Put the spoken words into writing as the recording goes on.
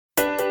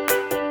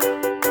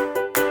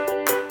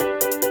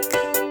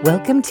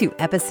Welcome to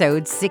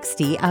episode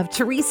 60 of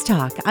Therese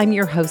Talk. I'm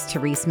your host,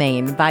 Therese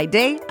Main. By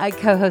day, I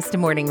co-host a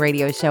morning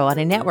radio show on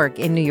a network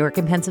in New York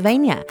and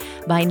Pennsylvania.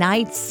 By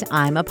night,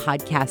 I'm a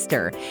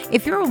podcaster.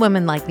 If you're a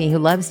woman like me who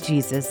loves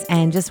Jesus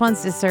and just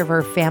wants to serve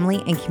her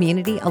family and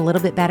community a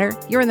little bit better,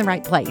 you're in the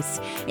right place.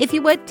 If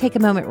you would, take a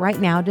moment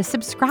right now to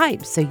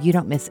subscribe so you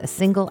don't miss a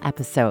single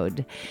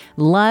episode.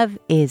 Love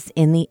is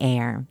in the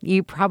air.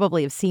 You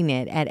probably have seen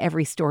it at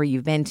every store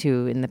you've been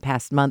to in the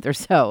past month or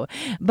so.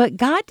 But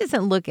God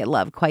doesn't look at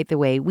love quite the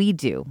way we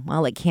do.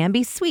 While it can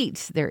be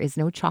sweet, there is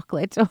no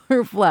chocolate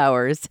or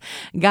flowers.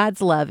 God's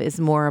love is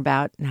more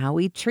about how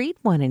we treat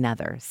one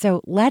another.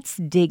 So let's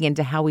dig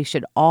into how we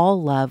should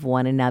all love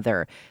one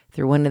another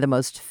through one of the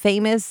most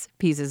famous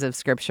pieces of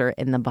scripture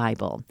in the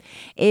Bible.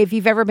 If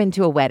you've ever been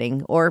to a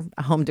wedding or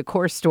a home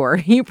decor store,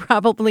 you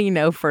probably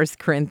know 1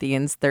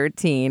 Corinthians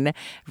 13,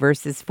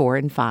 verses 4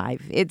 and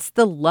 5. It's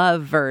the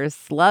love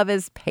verse. Love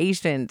is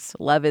patient.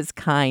 Love is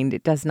kind.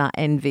 It does not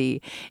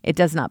envy. It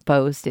does not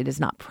boast. It is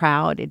not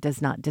proud. It does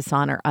not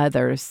dishonor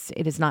others.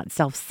 It is not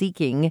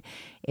self-seeking.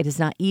 It is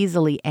not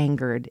easily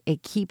angered.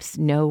 It keeps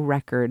no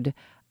record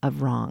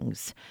of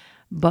wrongs.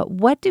 But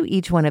what do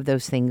each one of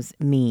those things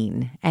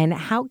mean, and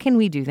how can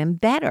we do them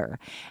better?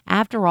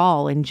 After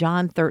all, in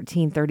John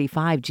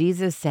 13:35,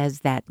 Jesus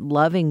says that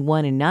loving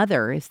one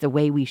another is the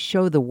way we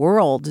show the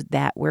world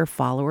that we're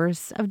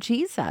followers of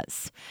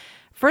Jesus.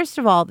 First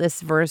of all, this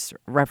verse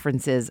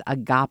references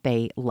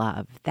agape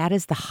love. That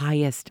is the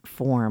highest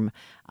form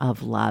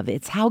of love.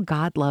 It's how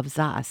God loves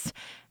us,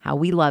 how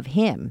we love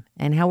him,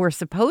 and how we're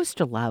supposed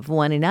to love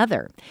one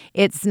another.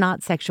 It's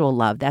not sexual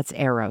love, that's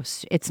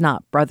eros. It's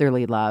not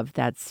brotherly love,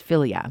 that's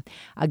philia.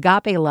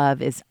 Agape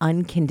love is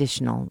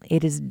unconditional.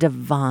 It is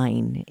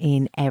divine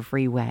in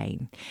every way.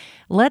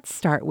 Let's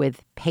start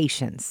with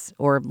patience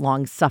or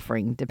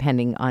long-suffering,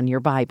 depending on your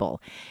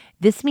Bible.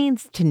 This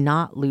means to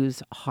not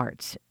lose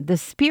heart. The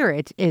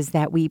spirit is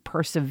that we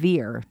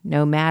persevere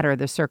no matter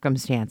the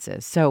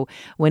circumstances. So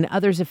when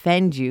others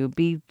offend you,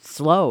 be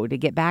slow to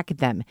get back at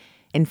them.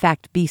 In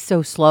fact, be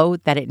so slow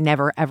that it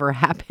never, ever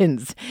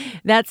happens.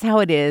 That's how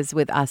it is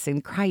with us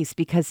in Christ,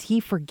 because he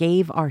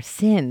forgave our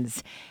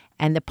sins,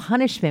 and the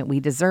punishment we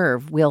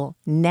deserve will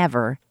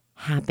never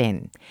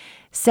happen.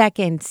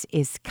 Second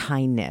is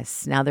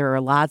kindness. Now, there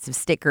are lots of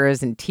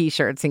stickers and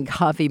T-shirts and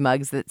coffee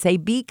mugs that say,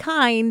 be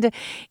kind.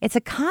 It's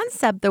a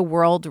concept the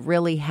world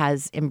really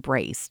has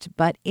embraced.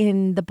 But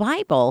in the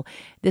Bible,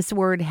 this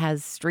word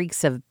has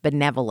streaks of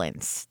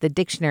benevolence. The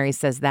dictionary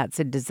says that's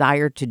a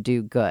desire to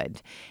do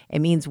good. It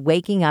means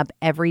waking up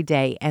every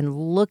day and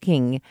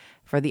looking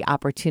for the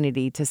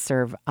opportunity to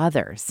serve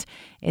others.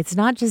 It's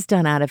not just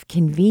done out of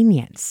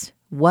convenience.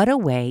 What a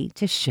way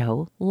to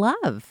show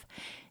love.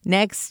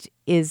 Next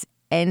is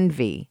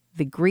envy.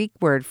 The Greek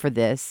word for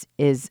this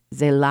is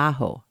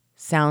zelaho.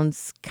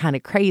 Sounds kind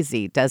of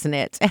crazy, doesn't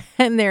it?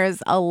 And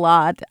there's a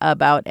lot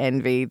about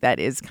envy that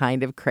is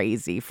kind of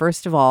crazy.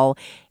 First of all,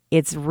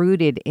 it's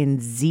rooted in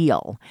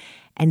zeal.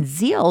 And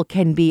zeal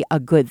can be a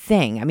good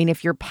thing. I mean,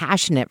 if you're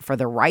passionate for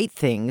the right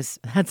things,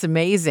 that's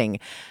amazing.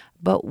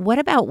 But what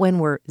about when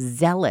we're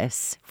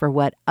zealous for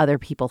what other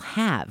people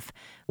have?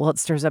 Well, it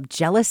stirs up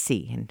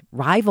jealousy and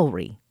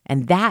rivalry.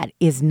 And that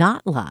is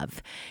not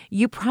love.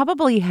 You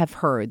probably have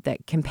heard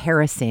that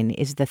comparison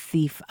is the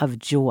thief of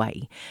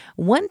joy.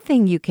 One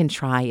thing you can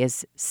try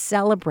is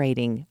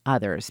celebrating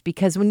others,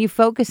 because when you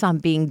focus on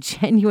being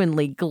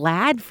genuinely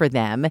glad for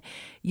them,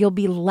 you'll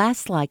be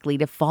less likely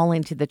to fall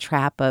into the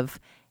trap of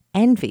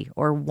envy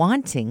or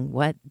wanting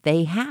what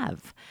they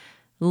have.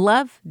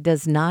 Love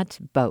does not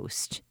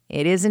boast.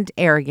 It isn't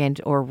arrogant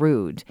or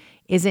rude,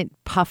 isn't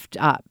puffed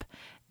up.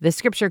 The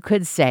scripture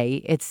could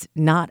say it's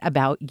not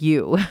about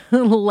you.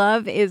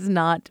 Love is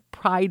not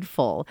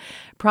prideful.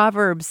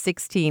 Proverbs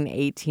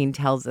 16:18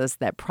 tells us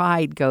that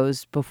pride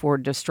goes before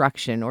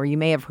destruction, or you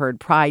may have heard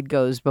pride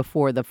goes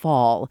before the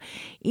fall.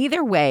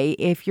 Either way,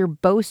 if you're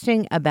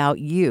boasting about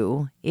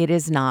you, it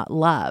is not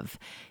love.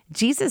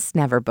 Jesus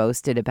never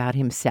boasted about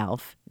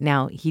himself.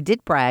 Now, he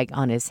did brag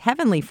on his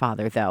heavenly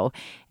Father, though,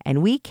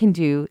 and we can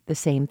do the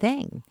same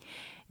thing.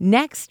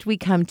 Next, we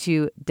come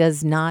to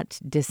does not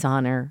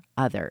dishonor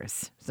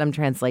others. Some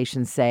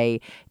translations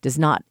say does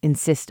not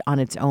insist on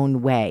its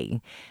own way.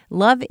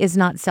 Love is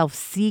not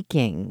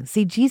self-seeking.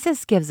 See,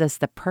 Jesus gives us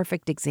the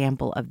perfect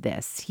example of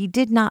this. He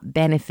did not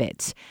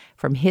benefit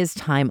from his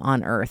time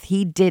on earth.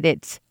 He did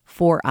it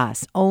for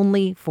us,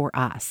 only for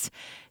us.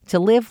 To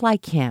live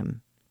like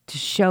him, to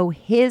show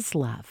his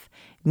love,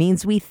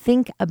 means we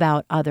think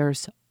about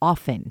others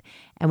often,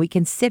 and we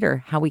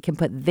consider how we can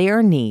put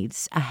their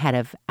needs ahead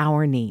of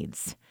our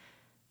needs.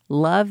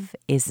 Love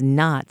is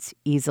not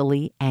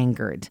easily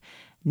angered,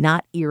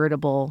 not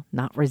irritable,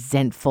 not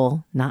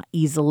resentful, not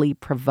easily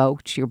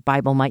provoked. Your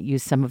Bible might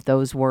use some of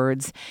those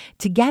words.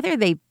 Together,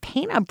 they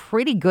paint a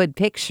pretty good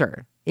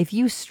picture. If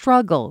you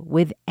struggle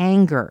with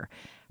anger,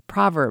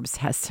 Proverbs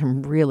has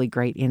some really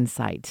great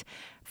insight.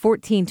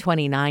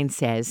 14:29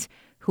 says,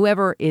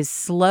 "Whoever is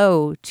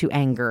slow to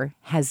anger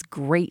has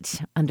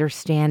great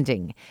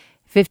understanding.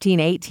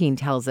 15:18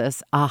 tells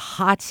us a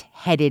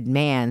hot-headed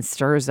man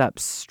stirs up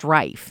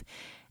strife.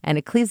 And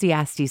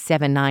Ecclesiastes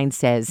 7:9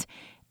 says,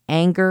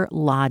 anger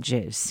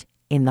lodges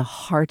in the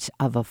heart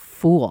of a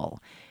fool.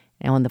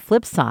 Now, on the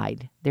flip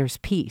side, there's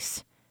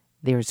peace.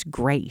 There's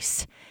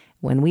grace.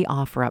 When we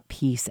offer up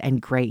peace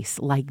and grace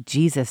like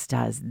Jesus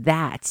does,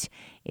 that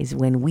is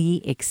when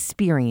we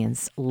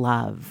experience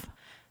love.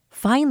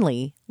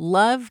 Finally,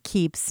 love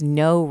keeps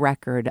no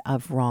record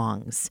of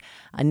wrongs.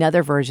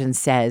 Another version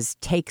says,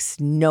 takes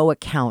no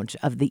account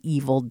of the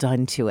evil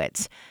done to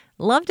it.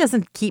 Love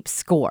doesn't keep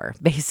score,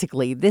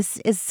 basically. This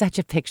is such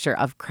a picture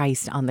of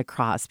Christ on the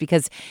cross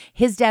because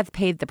his death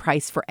paid the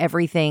price for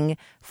everything,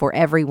 for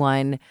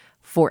everyone,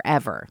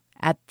 forever.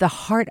 At the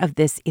heart of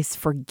this is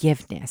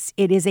forgiveness.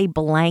 It is a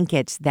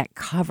blanket that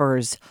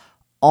covers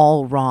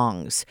all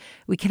wrongs.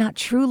 We cannot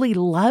truly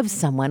love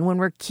someone when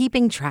we're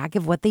keeping track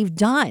of what they've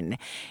done.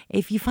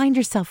 If you find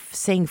yourself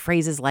saying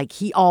phrases like,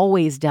 he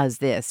always does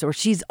this, or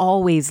she's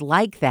always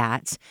like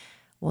that,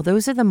 well,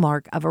 those are the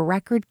mark of a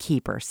record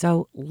keeper.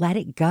 So let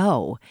it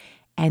go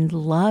and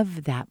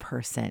love that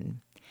person.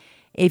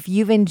 If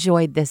you've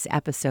enjoyed this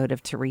episode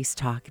of Therese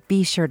Talk,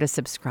 be sure to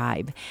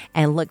subscribe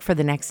and look for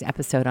the next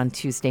episode on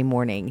Tuesday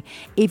morning.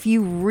 If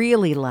you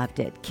really loved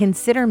it,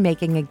 consider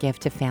making a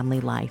gift to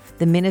Family Life,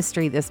 the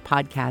ministry this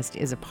podcast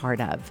is a part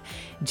of.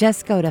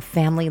 Just go to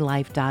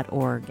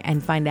familylife.org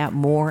and find out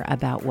more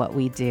about what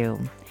we do.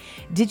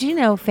 Did you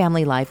know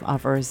Family Life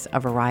offers a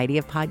variety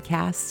of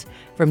podcasts?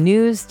 From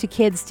news to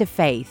kids to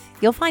faith,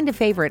 you'll find a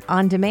favorite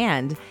on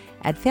demand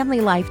at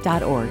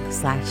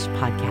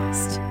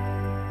familylife.org/podcast.